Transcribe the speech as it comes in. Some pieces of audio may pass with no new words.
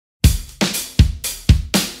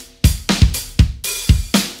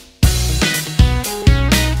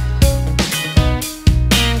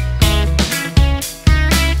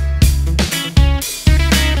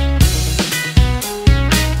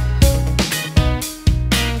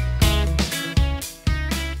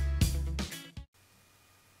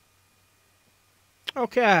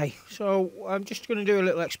Okay, so I'm just going to do a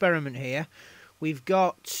little experiment here. We've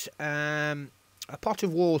got a pot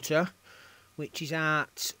of water which is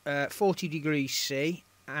at 40 degrees C,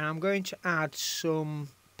 and I'm going to add some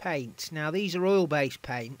paint. Now these are oil-based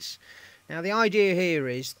paints. Now the idea here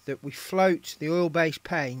is that we float the oil-based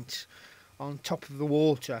paint on top of the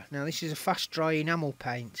water. Now this is a fast-dry enamel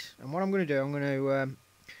paint, and what I'm going to do, I'm going to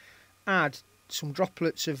add some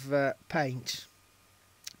droplets of paint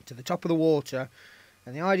to the top of the water.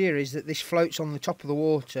 And the idea is that this floats on the top of the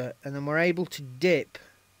water, and then we're able to dip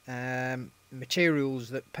materials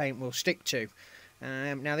that paint will stick to.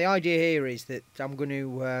 Now the idea here is that I'm going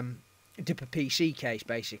to dip a PC case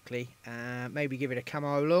basically, maybe give it a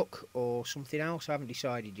camo look or something else. I haven't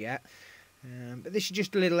decided yet, but this is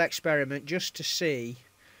just a little experiment just to see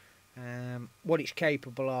what it's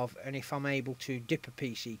capable of and if I'm able to dip a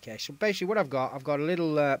PC case. So basically what I've got a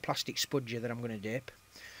little plastic spudger that I'm going to dip.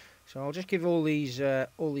 So I'll just give all these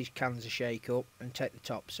cans a shake up and take the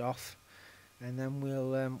tops off, and then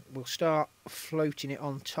we'll start floating it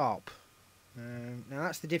on top. Now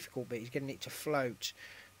that's the difficult bit, is getting it to float.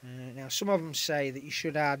 Now some of them say that you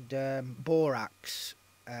should add borax.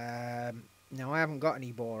 Now I haven't got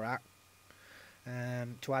any borax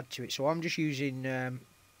to add to it, so I'm just using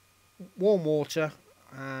warm water,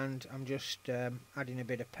 and I'm just adding a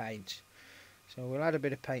bit of paint. So we'll add a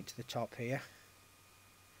bit of paint to the top here.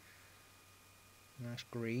 Nice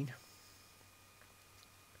green.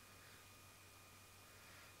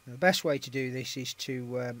 Now the best way to do this is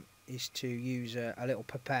to use a little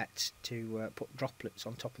pipette to put droplets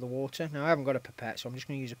on top of the water. Now I haven't got a pipette, so I'm just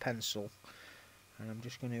going to use a pencil, and I'm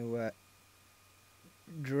just going to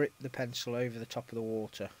drip the pencil over the top of the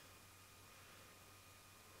water.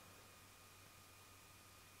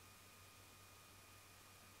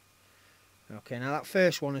 Okay, now that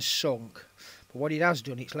first one has sunk, but what it has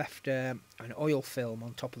done, it's left an oil film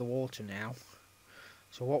on top of the water now.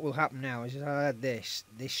 So what will happen now is, as I add this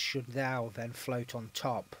should now then float on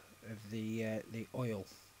top of the oil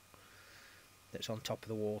that's on top of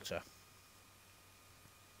the water.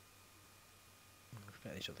 Let's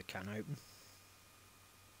get this other can open.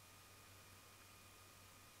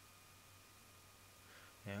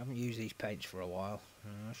 Now, I haven't used these paints for a while.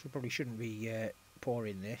 I probably shouldn't be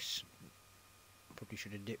pouring this. Probably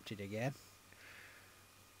should have dipped it again.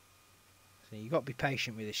 So you've got to be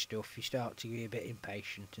patient with this stuff. You start to get a bit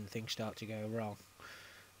impatient and things start to go wrong.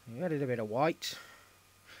 We've added a bit of white.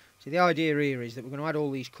 So the idea here is that we're going to add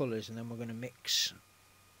all these colours, and then we're going to mix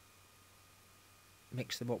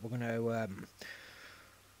them up. We're going to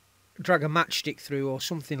drag a matchstick through or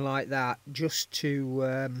something like that, just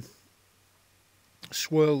to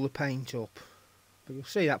swirl the paint up. But you'll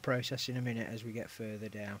see that process in a minute as we get further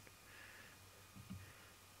down.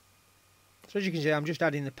 So as you can see, I'm just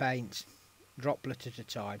adding the paint droplet at a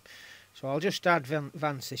time. So I'll just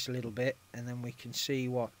advance this a little bit, and then we can see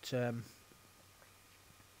what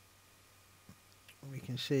we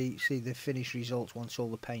can see the finished results once all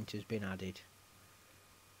the paint has been added.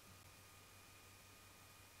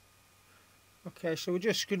 Okay, so we're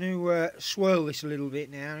just going to swirl this a little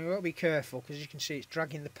bit now. You've got to be careful, because you can see it's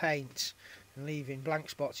dragging the paint and leaving blank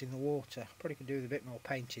spots in the water. Probably could do with a bit more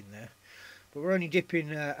paint in there. But we're only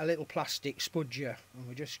dipping a little plastic spudger, and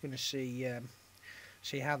we're just going to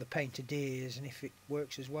see how the paint adheres and if it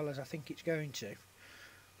works as well as I think it's going to.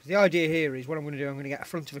 The idea here is, what I'm going to do, I'm going to get a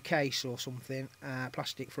front of a case or something,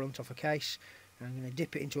 plastic front of a case, and I'm going to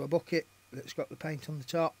dip it into a bucket that's got the paint on the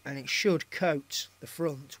top, and it should coat the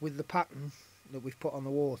front with the pattern that we've put on the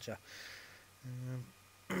water.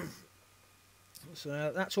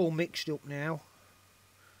 So that's all mixed up now.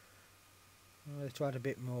 I'll have to add a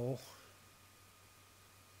bit more.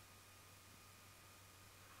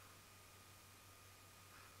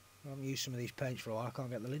 I haven't used some of these paints for a while. I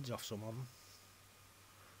can't get the lids off some of them.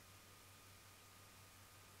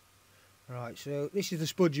 Right, so this is the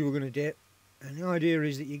spudger we're going to dip, and the idea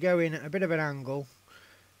is that you go in at a bit of an angle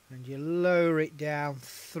and you lower it down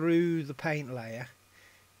through the paint layer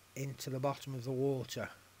into the bottom of the water.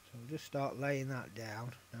 So we'll just start laying that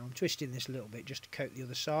down. Now I'm twisting this a little bit just to coat the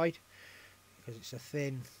other side, because it's a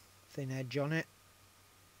thin edge on it.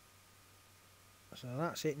 So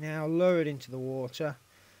that's it now, lowered into the water,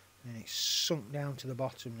 and it's sunk down to the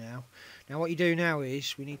bottom now. Now what you do now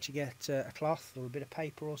is, we need to get a cloth or a bit of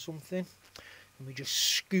paper or something, and we just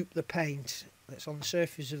scoop the paint that's on the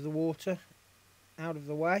surface of the water out of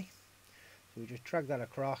the way. So we just drag that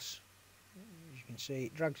across. As you can see,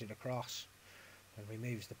 it drags it across and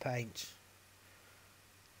removes the paint.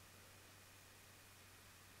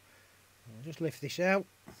 I'll just lift this out.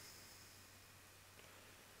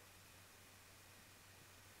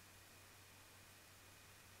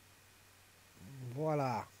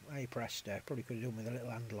 presto. Probably could have done with a little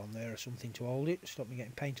handle on there or something to hold it, stop me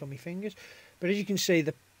getting paint on my fingers. But as you can see,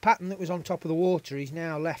 the pattern that was on top of the water is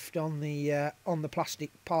now left on the plastic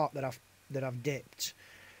part that I've dipped.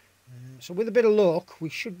 So with a bit of luck, we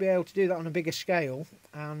should be able to do that on a bigger scale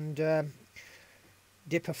and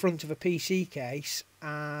dip a front of a PC case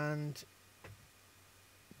and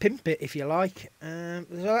pimp it, if you like. So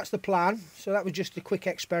that's the plan. So that was just a quick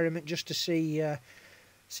experiment just to see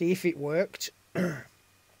if it worked. And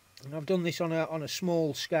I've done this on a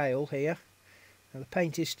small scale here. Now the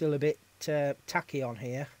paint is still a bit tacky on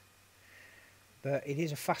here, but it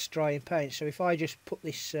is a fast drying paint, so if I just put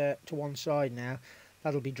this to one side now,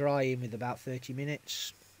 that'll be drying with about 30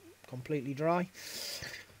 minutes, completely dry.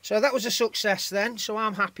 So that was a success then, so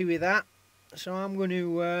I'm happy with that. So I'm going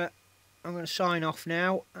to sign off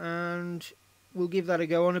now, and we'll give that a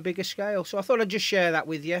go on a bigger scale. So I thought I'd just share that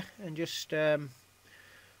with you and just show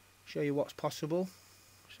you what's possible.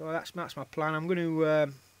 So that's my plan. I'm going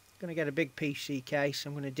to get a big PC case.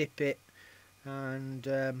 I'm going to dip it and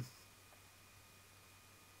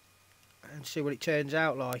see what it turns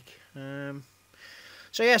out like.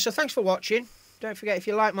 So yeah, so thanks for watching. Don't forget, if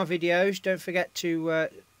you like my videos, don't forget to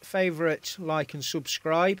favourite, like and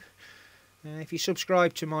subscribe. If you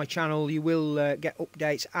subscribe to my channel, you will get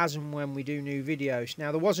updates as and when we do new videos.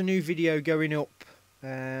 Now, there was a new video going up.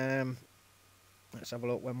 Let's have a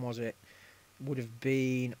look. When was it? It would have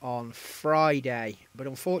been on Friday. But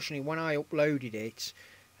unfortunately, when I uploaded it,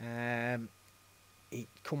 it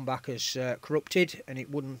come back as corrupted, and it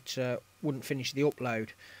wouldn't finish the upload.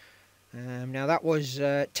 Now that was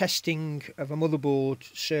testing of a motherboard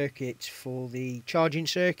circuit for the charging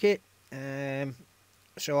circuit.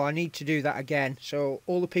 So I need to do that again. So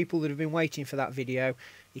all the people that have been waiting for that video,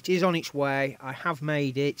 it is on its way. I have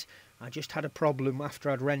made it. I just had a problem after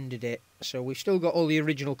I'd rendered it. So we've still got all the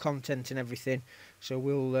original content and everything. So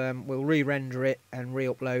we'll re-render it and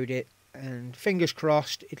re-upload it. And fingers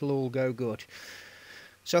crossed, it'll all go good.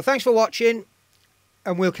 So thanks for watching,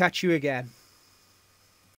 and we'll catch you again.